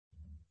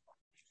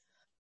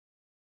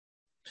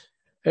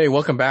Hey,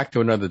 welcome back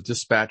to another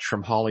dispatch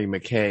from Holly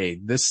McKay.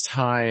 This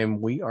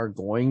time we are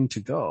going to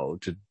go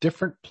to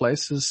different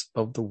places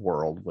of the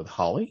world with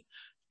Holly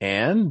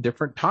and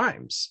different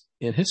times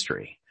in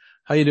history.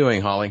 How you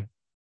doing, Holly?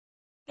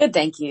 Good,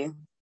 thank you.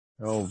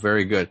 Oh,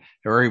 very good.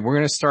 We're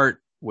going to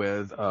start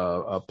with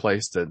a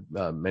place that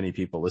many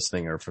people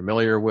listening are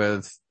familiar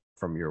with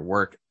from your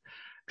work,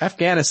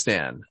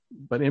 Afghanistan.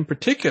 But in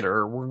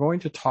particular, we're going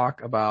to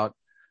talk about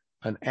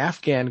an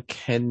Afghan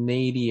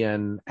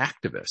Canadian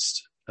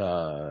activist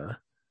by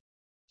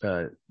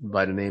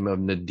the name of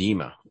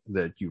Nadima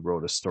that you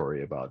wrote a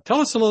story about. Tell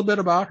us a little bit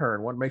about her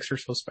and what makes her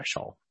so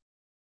special.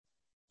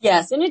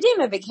 Yeah, so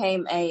Nadima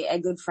became a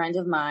good friend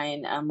of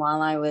mine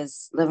while I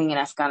was living in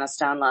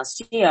Afghanistan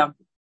last year.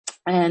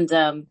 And,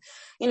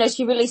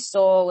 she really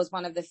was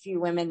one of the few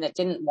women that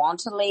didn't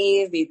want to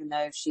leave, even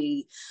though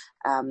she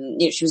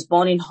was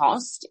born in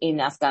Host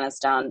in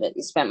Afghanistan, but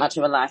spent much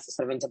of her life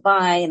sort of in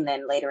Dubai and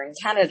then later in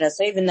Canada.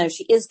 So even though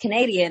she is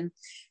Canadian,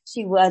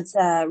 she was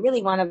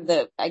really one of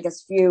the, I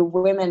guess, few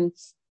women,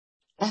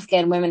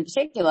 Afghan women in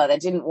particular,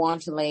 that didn't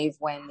want to leave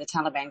when the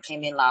Taliban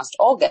came in last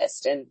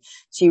August. And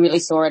she really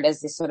saw it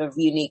as this sort of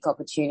unique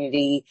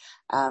opportunity,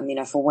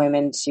 for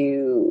women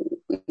to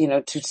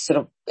sort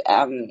of,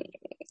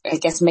 I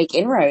guess, make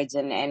inroads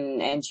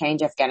and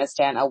change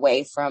Afghanistan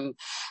away from,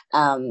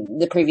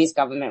 the previous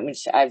government,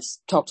 which I've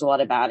talked a lot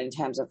about in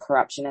terms of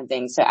corruption and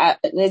things. So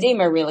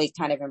Nadima really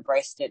kind of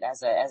embraced it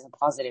as a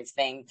positive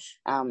thing,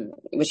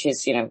 which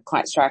is,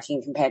 quite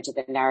striking compared to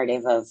the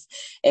narrative of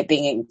it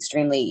being an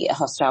extremely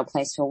hostile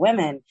place for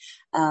women.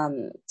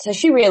 So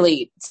she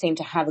really seemed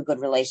to have a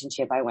good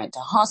relationship. I went to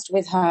Host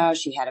with her.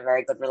 She had a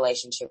very good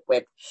relationship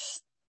with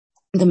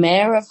the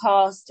mayor of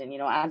Host and,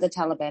 other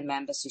Taliban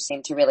members who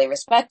seem to really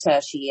respect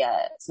her. She,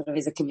 sort of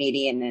is a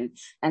comedian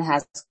and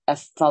has a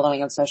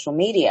following on social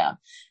media.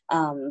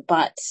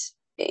 But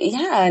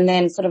yeah, and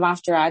then sort of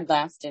after I'd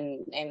left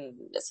and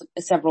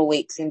several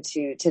weeks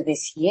into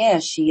this year,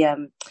 she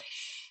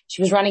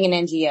was running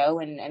an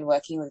NGO and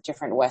working with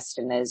different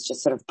Westerners,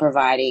 just sort of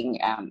providing,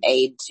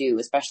 aid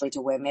especially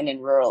to women in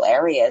rural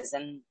areas.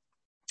 And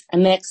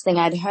the next thing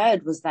I'd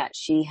heard was that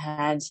she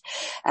had,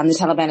 the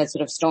Taliban had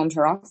sort of stormed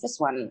her office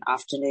one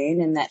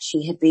afternoon and that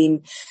she had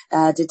been,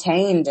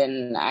 detained.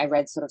 And I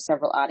read sort of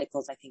several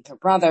articles. I think her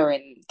brother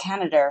in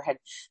Canada had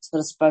sort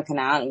of spoken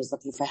out and was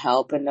looking for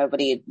help, and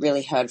nobody had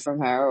really heard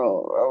from her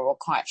or were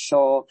quite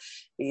sure,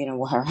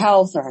 her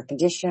health or her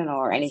condition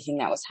or anything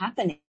that was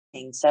happening.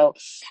 So,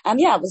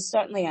 it was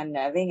certainly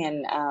unnerving.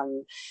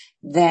 And,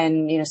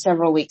 then,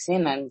 several weeks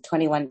in, and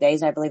 21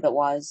 days, I believe it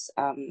was,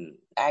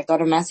 I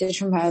got a message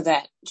from her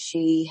that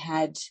she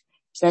had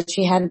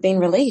been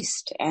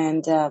released.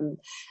 And,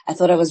 I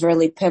thought it was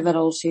really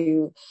pivotal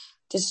to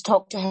just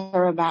talk to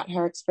her about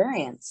her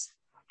experience.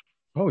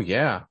 Oh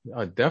yeah,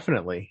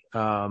 definitely.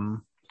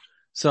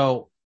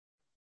 So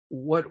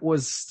what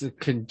was the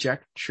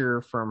conjecture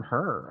from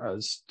her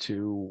as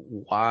to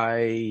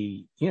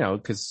why,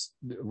 because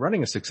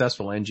running a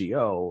successful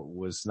NGO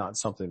was not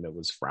something that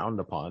was frowned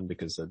upon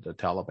because the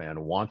Taliban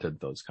wanted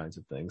those kinds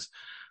of things.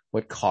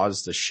 What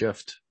caused the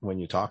shift when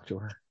you talked to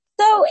her?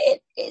 So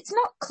it's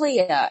not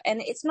clear,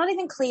 and it's not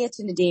even clear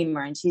to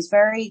Nadima, and she's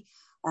very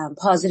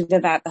positive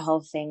about the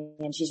whole thing,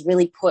 and she's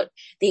really put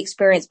the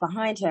experience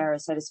behind her,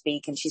 so to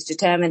speak, and she's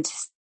determined to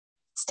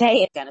stay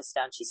in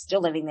Afghanistan. She's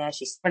still living there.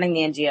 She's running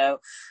the NGO.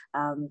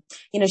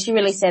 She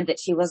really said that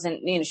she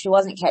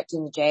wasn't kept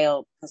in the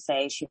jail per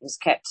se. She was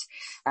kept,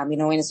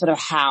 in a sort of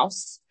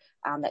house,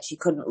 that she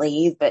couldn't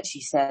leave. But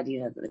she said,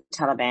 the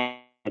Taliban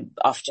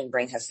often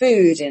bring her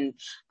food and,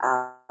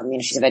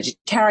 she's a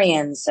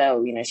vegetarian.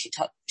 So,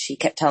 she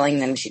kept telling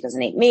them she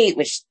doesn't eat meat,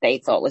 which they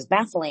thought was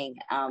baffling.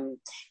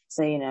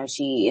 So,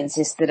 she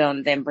insisted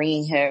on them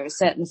bringing her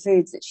certain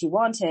foods that she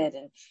wanted.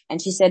 And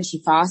she said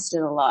she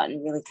fasted a lot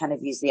and really kind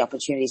of used the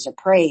opportunity to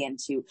pray and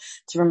to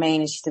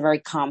remain, and she's a very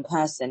calm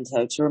person,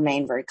 so to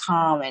remain very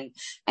calm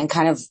and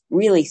kind of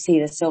really see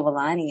the silver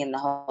lining in the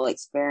whole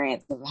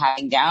experience of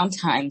having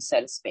downtime,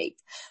 so to speak.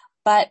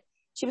 But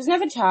she was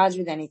never charged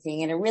with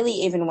anything. And it really,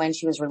 even when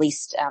she was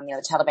released,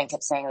 the Taliban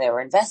kept saying they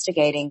were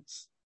investigating,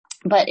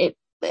 but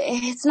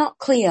it's not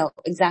clear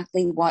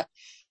exactly what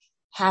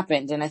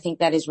happened. And I think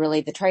that is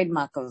really the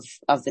trademark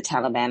of the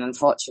Taliban,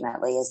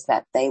 unfortunately, is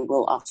that they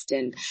will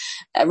often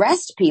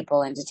arrest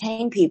people and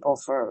detain people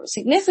for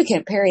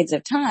significant periods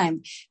of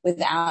time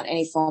without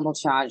any formal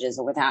charges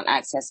or without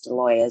access to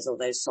lawyers or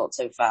those sorts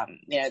of,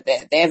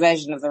 their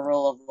version of the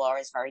rule of law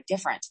is very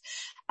different.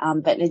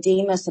 But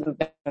Nadima sort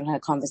of in her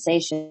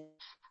conversation,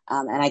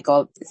 and I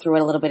go through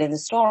it a little bit in the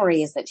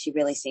story, is that she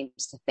really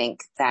seems to think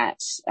that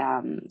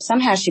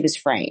somehow she was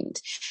framed.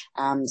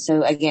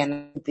 So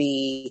again,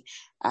 be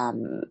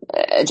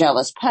a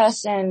jealous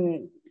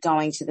person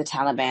going to the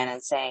Taliban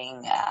and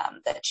saying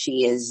that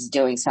she is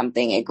doing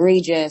something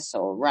egregious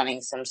or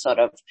running some sort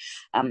of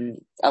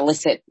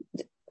illicit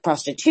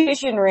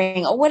prostitution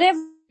ring or whatever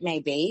may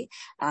be.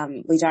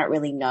 We don't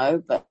really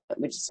know, but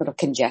we're just sort of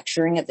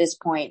conjecturing at this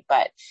point.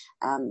 But,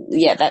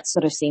 yeah, that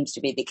sort of seems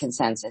to be the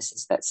consensus,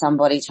 is that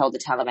somebody told the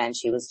Taliban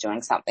she was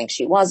doing something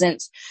she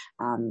wasn't.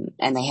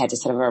 And they had to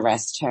sort of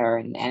arrest her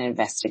and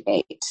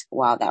investigate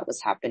while that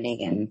was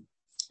happening, and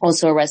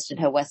also arrested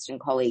her Western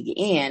colleague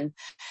Ian,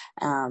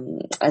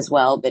 as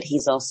well, but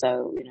he's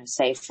also,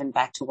 safe and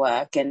back to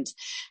work. And,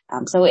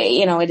 so,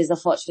 it is a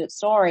fortunate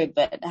story.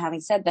 But having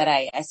said that,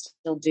 I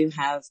still do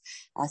have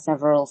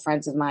several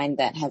friends of mine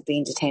that have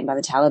been detained by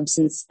the Taliban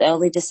since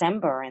early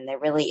December, and there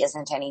really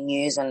isn't any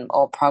news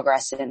or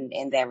progress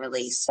in their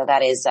release. So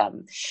that is,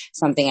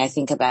 something I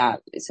think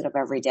about sort of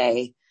every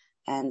day.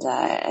 And,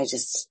 I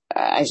just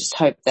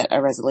hope that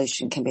a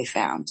resolution can be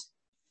found.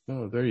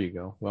 Oh, there you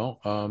go.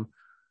 Well,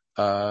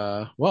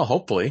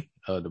 hopefully,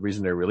 the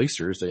reason they released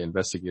her is they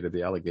investigated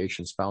the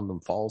allegations, found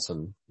them false,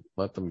 and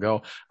let them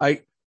go.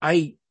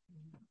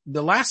 The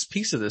last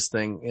piece of this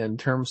thing, in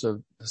terms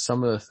of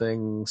some of the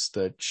things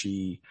that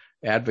she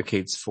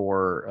advocates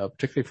for,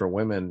 particularly for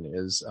women,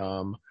 is,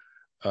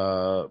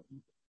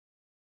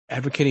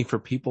 advocating for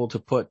people to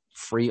put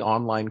free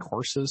online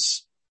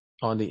courses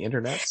on the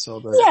internet so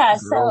that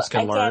girls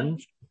can learn.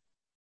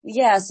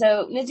 Yeah.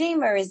 So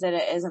Nadima is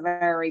a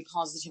very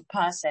positive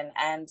person,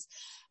 and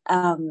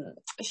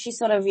she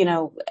sort of,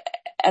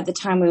 at the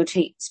time we were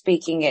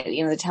speaking,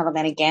 the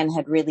Taliban again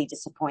had really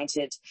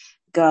disappointed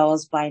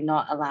girls by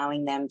not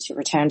allowing them to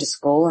return to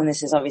school. And this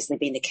has obviously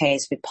been the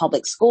case with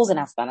public schools in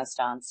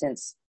Afghanistan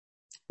since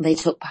they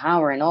took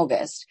power in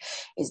August,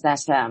 is that,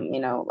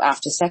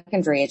 after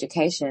secondary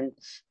education,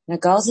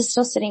 girls are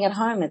still sitting at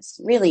home. It's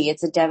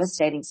a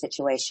devastating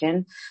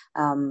situation.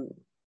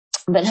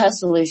 But her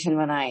solution,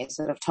 when I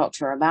sort of talked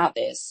to her about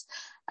this,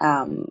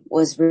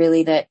 was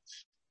really that,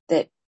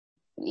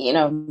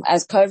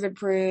 as COVID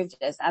proved,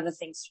 as other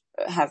things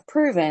have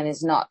proven,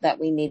 is not that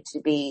we need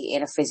to be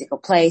in a physical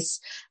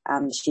place.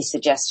 She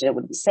suggested it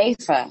would be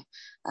safer,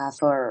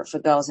 for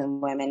girls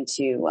and women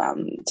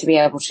to be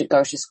able to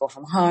go to school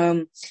from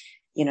home.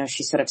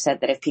 She sort of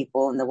said that if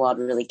people in the world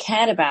really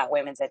cared about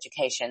women's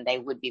education, they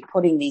would be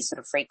putting these sort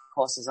of free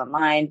courses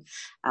online,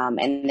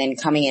 and then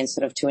coming in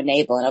sort of to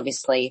enable. And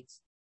obviously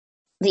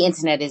the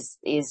internet is,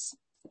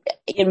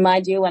 in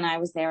my view, when I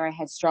was there, I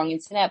had strong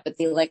internet, but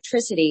the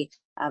electricity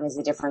is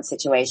a different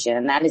situation.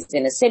 And that is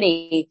in a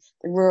city.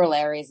 The rural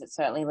areas, it's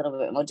certainly a little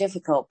bit more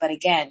difficult. But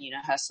again,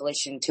 her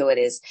solution to it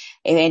is,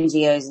 if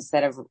NGOs,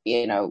 instead of,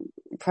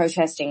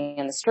 protesting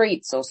in the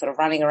streets or sort of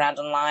running around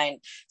online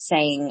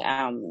saying,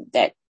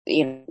 that,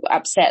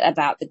 upset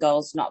about the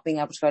girls not being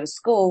able to go to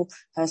school,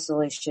 her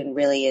solution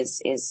really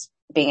is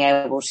being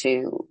able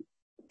to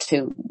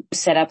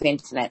set up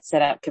internet,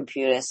 set up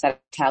computers, set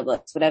up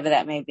tablets, whatever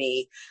that may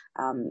be,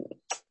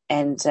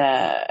 and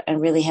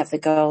really have the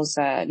girls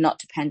not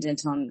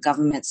dependent on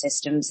government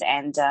systems,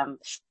 and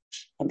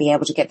be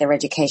able to get their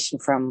education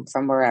from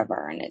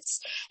wherever. And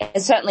it's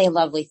certainly a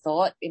lovely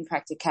thought. In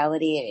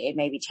practicality, it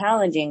may be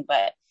challenging,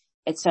 but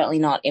it's certainly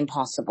not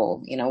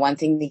impossible. One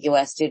thing the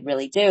US did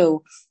really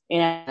do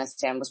in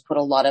Afghanistan was put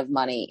a lot of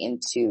money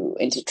into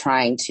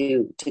trying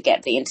to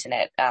get the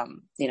internet,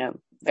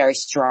 very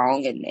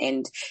strong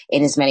and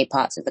in as many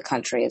parts of the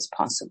country as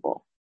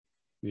possible.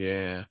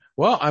 Yeah.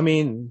 Well,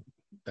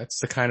 that's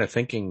the kind of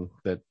thinking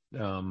that,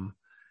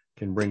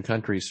 can bring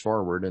countries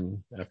forward,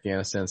 and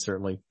Afghanistan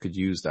certainly could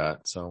use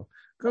that. So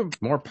good,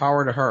 more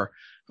power to her.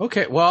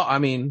 Okay. Well,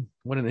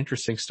 what an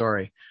interesting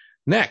story.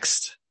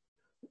 Next,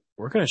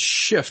 we're going to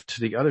shift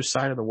to the other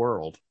side of the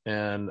world.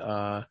 And,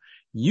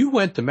 you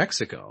went to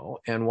Mexico,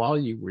 and while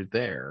you were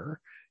there,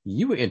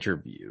 you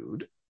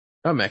interviewed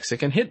a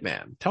Mexican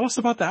hitman. Tell us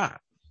about that.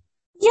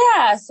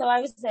 Yeah, so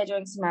I was there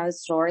doing some other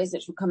stories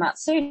which will come out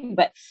soon,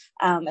 but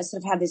I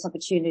sort of had this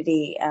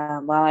opportunity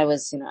while I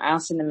was,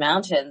 out in the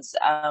mountains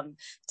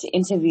to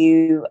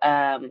interview.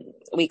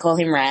 We call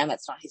him Ram.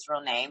 It's not his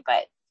real name,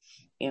 but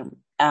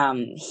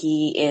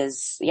he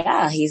is.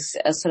 Yeah, he's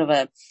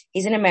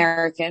he's an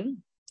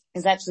American.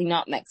 He's actually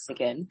not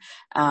Mexican.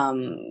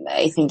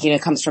 I think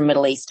comes from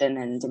Middle Eastern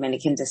and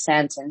Dominican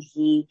descent, and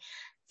he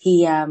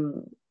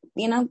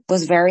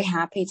was very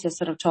happy to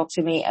sort of talk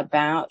to me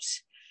about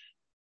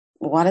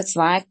what it's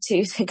like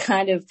to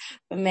kind of,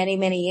 for many,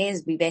 many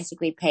years, be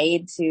basically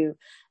paid to,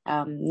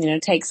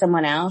 take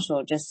someone out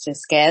or just to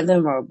scare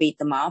them or beat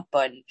them up.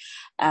 And,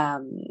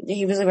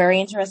 he was a very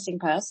interesting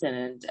person,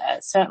 and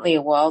certainly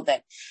a world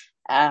that,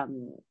 I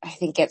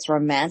think gets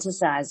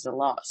romanticized a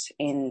lot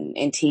in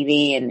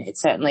TV, and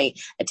it's certainly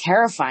a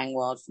terrifying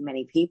world for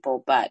many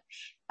people. But,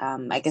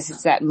 I guess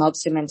it's that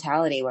mobster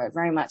mentality where it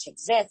very much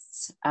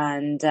exists.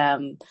 And,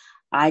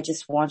 I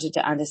just wanted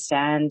to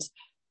understand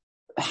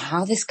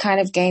how this kind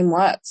of game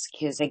works,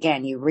 because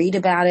again, you read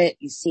about it,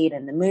 you see it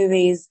in the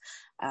movies,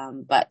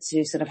 but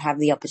to sort of have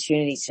the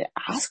opportunity to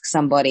ask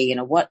somebody,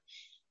 what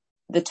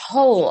the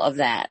toll of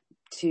that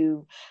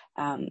to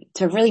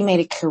really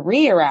make a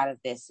career out of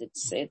this,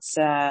 it's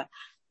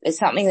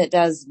something that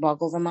does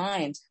boggle the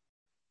mind.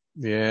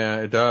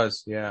 Yeah, it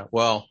does. Yeah.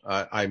 Well,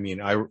 I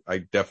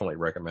definitely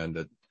recommend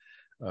it.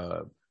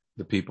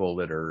 The people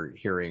that are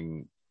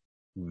hearing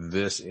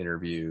this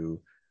interview,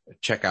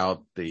 check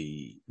out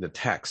the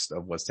text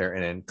of what's there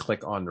and then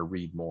click on to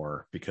read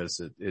more, because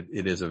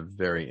it is a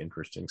very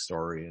interesting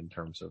story in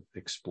terms of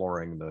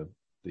exploring the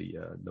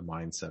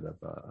mindset of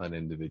an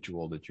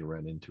individual that you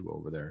ran into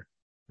over there.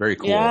 Very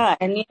cool. Yeah.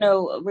 And,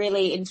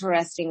 really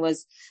interesting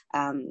was,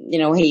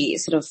 he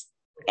sort of,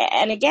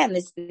 and again,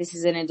 this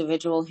is an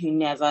individual who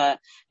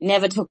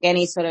never took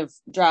any sort of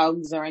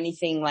drugs or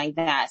anything like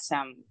that,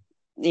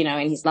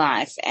 in his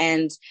life.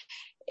 And,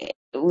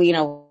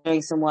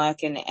 doing some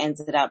work and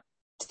ended up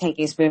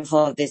taking a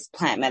spoonful of this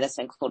plant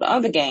medicine called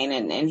Obergain.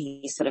 And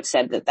he sort of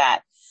said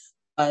that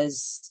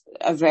was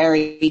a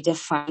very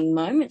defining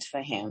moment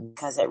for him,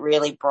 because it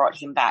really brought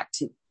him back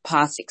to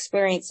past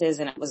experiences.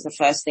 And it was the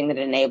first thing that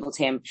enabled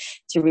him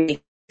to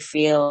really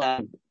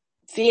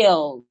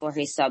feel for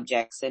his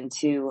subjects and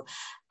to,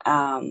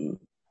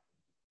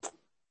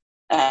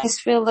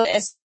 just feel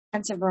a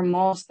sense of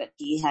remorse that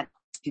he had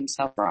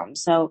himself from.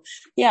 So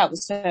yeah, it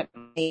was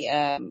certainly,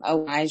 a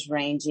wide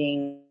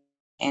ranging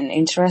and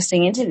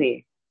interesting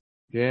interview.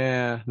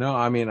 Yeah, no,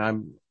 I mean,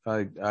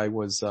 I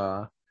was,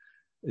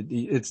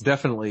 it's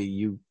definitely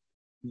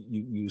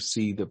you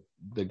see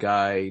the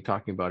guy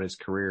talking about his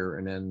career,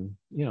 and then,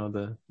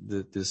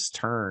 this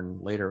turn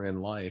later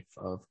in life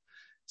of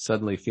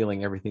suddenly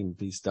feeling everything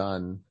that he's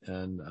done.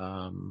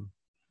 And,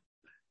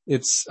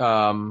 it's,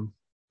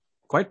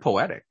 quite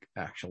poetic,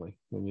 actually,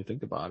 when you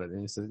think about it.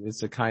 And it's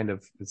the kind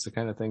of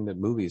thing that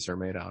movies are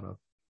made out of.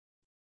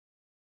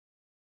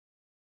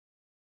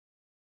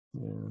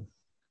 Yeah.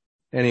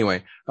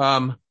 Anyway,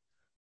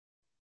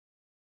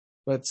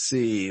 let's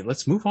see.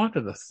 Let's move on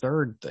to the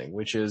third thing,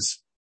 which is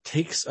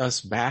takes us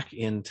back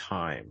in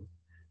time.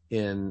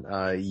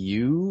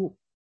 You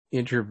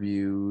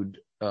interviewed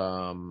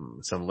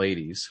some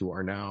ladies who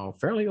are now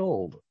fairly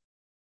old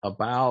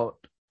about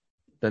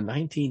the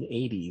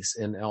 1980s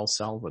in El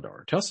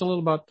Salvador. Tell us a little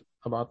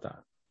about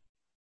that.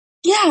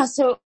 Yeah.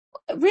 So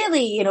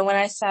really, when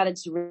I started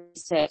to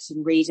research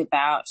and read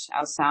about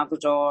El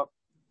Salvador,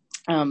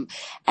 and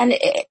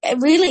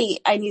really,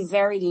 I knew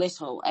very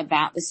little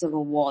about the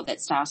civil war that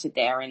started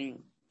there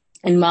in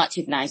March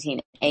of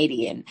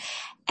 1980.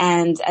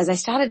 And as I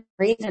started to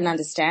read and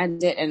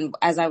understand it, and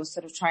as I was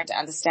sort of trying to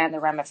understand the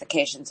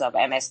ramifications of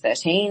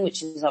MS-13,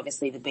 which is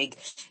obviously the big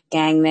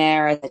gang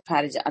there, I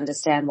tried to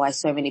understand why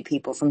so many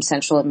people from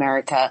Central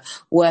America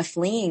were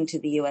fleeing to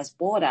the U.S.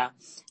 border.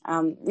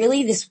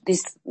 Really this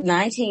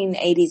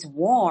 1980s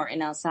war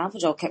in El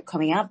Salvador kept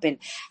coming up, and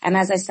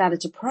as I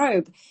started to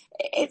probe,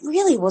 it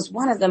really was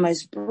one of the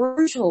most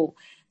brutal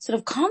sort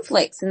of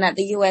conflicts, in that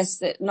the U.S.,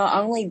 that not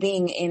only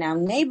being in our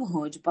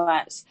neighborhood,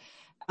 but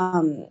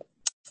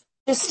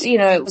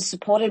it was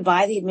supported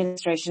by the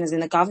administration, as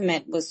in the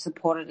government was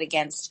supported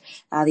against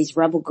these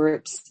rebel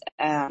groups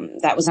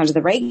that was under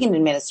the Reagan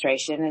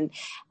administration.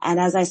 And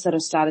as I sort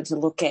of started to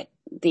look at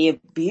the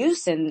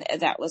abuse and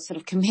that was sort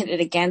of committed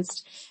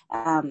against,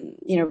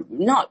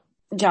 not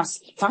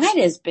just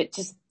fighters, but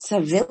just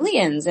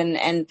civilians,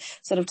 and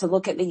sort of to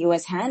look at the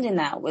U.S. hand in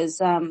that was,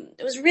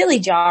 it was really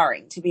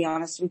jarring, to be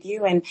honest with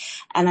you. And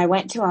I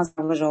went to El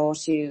Salvador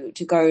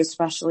to go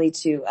especially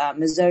to,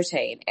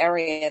 Mozote, an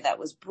area that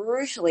was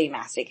brutally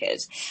massacred,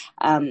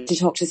 to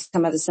talk to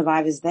some of the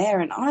survivors there.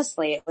 And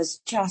honestly, it was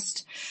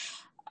just,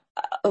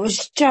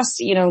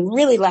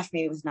 really left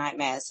me with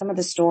nightmares. Some of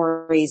the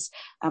stories,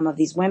 of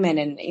these women,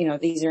 and,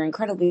 these are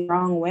incredibly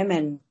strong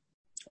women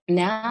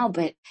now,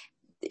 but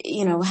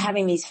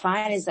having these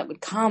fighters that would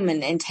come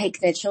and take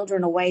their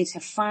children away to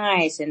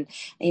fight. And,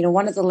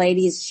 one of the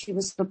ladies, she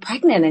was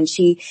pregnant, and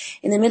she,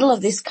 in the middle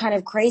of this kind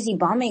of crazy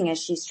bombing, as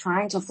she's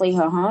trying to flee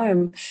her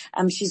home,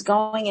 she's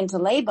going into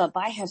labor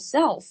by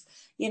herself,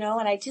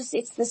 and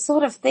it's the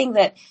sort of thing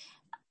that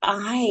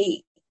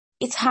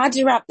it's hard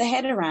to wrap the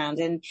head around.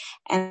 And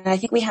I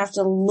think we have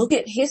to look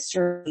at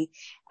history,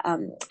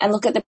 and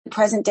look at the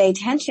present day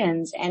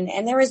tensions.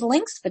 And there is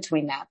links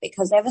between that,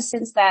 because ever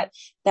since that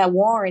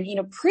war,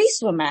 and,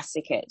 priests were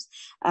massacred,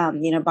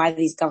 by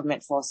these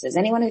government forces.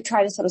 Anyone who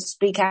tried to sort of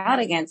speak out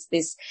against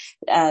this,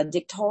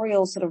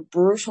 dictatorial sort of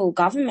brutal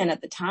government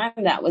at the time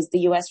that was the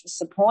US was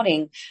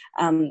supporting,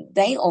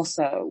 they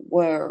also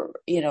were,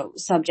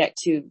 subject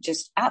to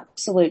just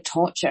absolute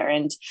torture.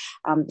 And,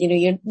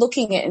 you're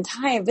looking at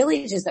entire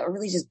villages that were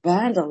really just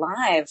burned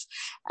alive,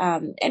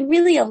 and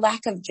really a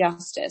lack of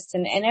justice.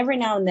 And every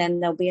now and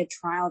then there'll be a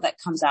trial that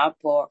comes up,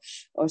 or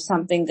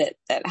something that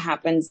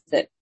happens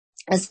that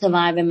a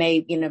survivor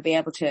may, be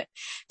able to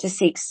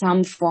seek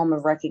some form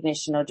of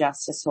recognition or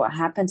justice for what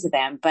happened to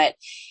them. But,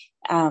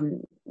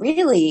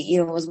 really,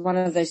 it was one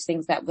of those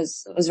things that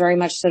was very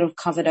much sort of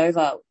covered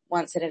over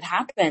once it had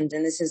happened.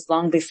 And this is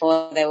long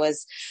before there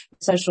was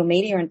social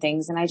media and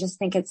things. And I just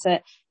think it's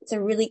a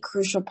really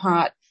crucial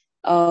part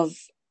of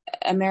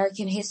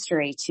American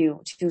history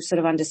to sort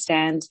of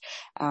understand,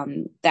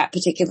 that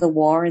particular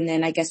war. And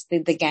then I guess the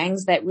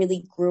gangs that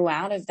really grew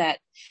out of that,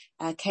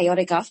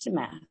 chaotic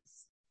aftermath.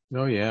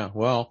 Oh yeah.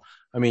 Well,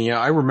 I mean, yeah,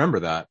 I remember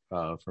that,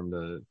 from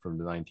the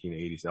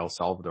 1980s. El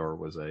Salvador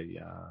was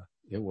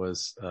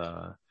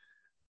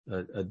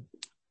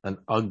an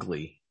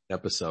ugly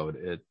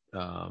episode.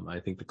 I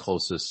think the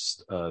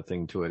closest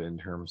thing to it in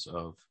terms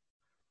of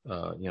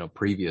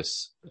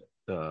previous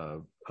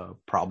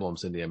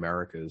problems in the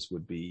Americas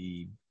would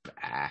be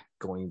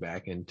going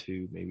back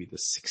into maybe the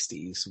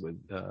 60s with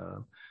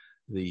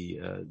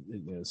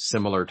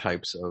similar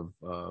types of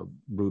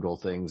brutal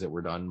things that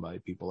were done by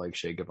people like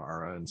Che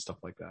Guevara and stuff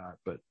like that.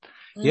 But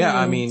yeah,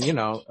 I mean,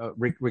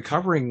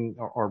 recovering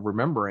or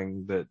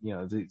remembering that,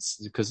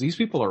 because these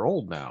people are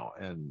old now,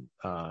 and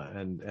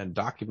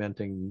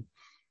documenting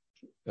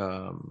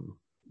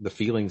the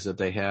feelings that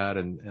they had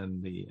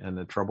and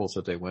the troubles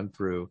that they went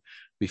through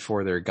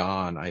before they're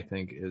gone, I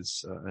think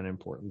is an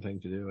important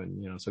thing to do.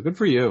 And, so good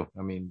for you.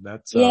 I mean,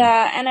 that's,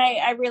 yeah. And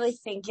I really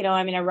think,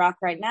 I'm in Iraq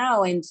right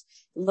now and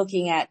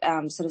looking at,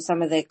 sort of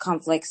some of the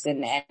conflicts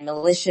and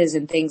militias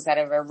and things that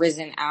have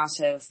arisen out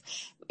of,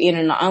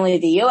 not only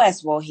the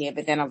US war here,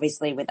 but then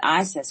obviously with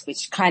ISIS,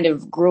 which kind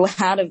of grew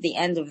out of the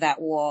end of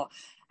that war,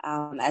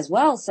 as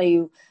well.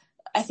 So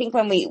I think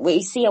when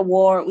we see a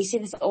war, we see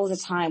this all the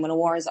time. When a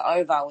war is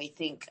over, we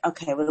think,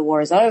 okay, well, the war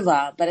is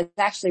over, but it's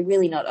actually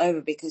really not over,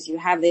 because you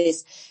have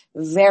this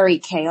very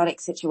chaotic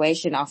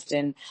situation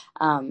often,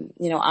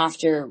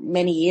 after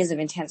many years of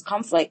intense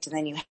conflict, and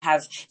then you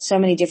have so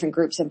many different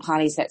groups and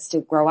parties that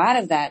still grow out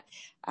of that.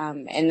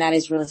 And that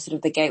is really sort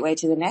of the gateway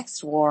to the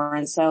next war.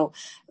 And so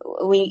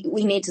we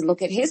need to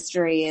look at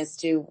history as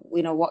to,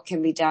 what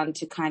can be done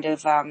to kind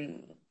of,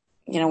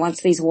 once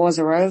these wars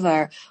are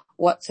over,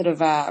 what sort of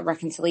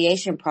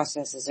reconciliation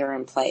processes are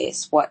in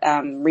place, what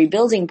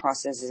rebuilding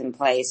processes in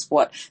place,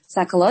 what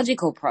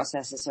psychological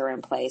processes are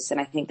in place.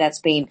 And I think that's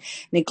been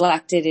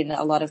neglected in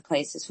a lot of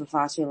places for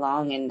far too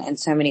long, and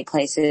so many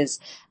places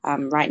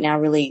right now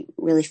really,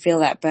 really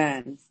feel that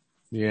burn.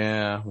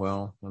 Yeah,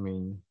 well, I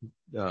mean,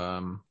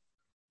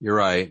 you're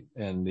right.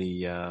 And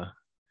the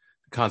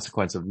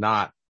consequence of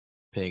not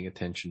paying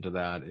attention to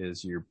that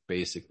is you're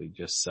basically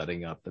just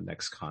setting up the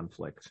next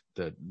conflict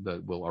that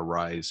will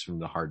arise from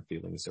the hard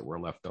feelings that were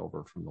left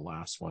over from the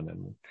last one.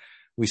 And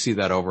we see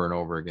that over and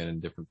over again in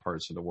different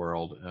parts of the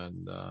world.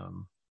 And,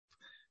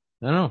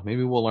 I don't know,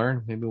 maybe we'll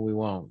learn, maybe we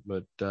won't,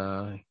 but,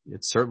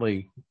 it's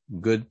certainly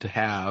good to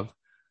have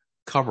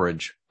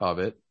coverage of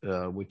it,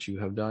 which you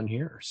have done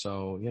here.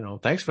 So,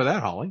 thanks for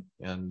that, Holly.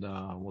 And,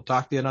 we'll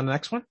talk to you on the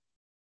next one.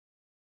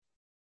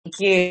 Thank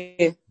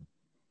you.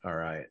 All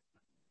right.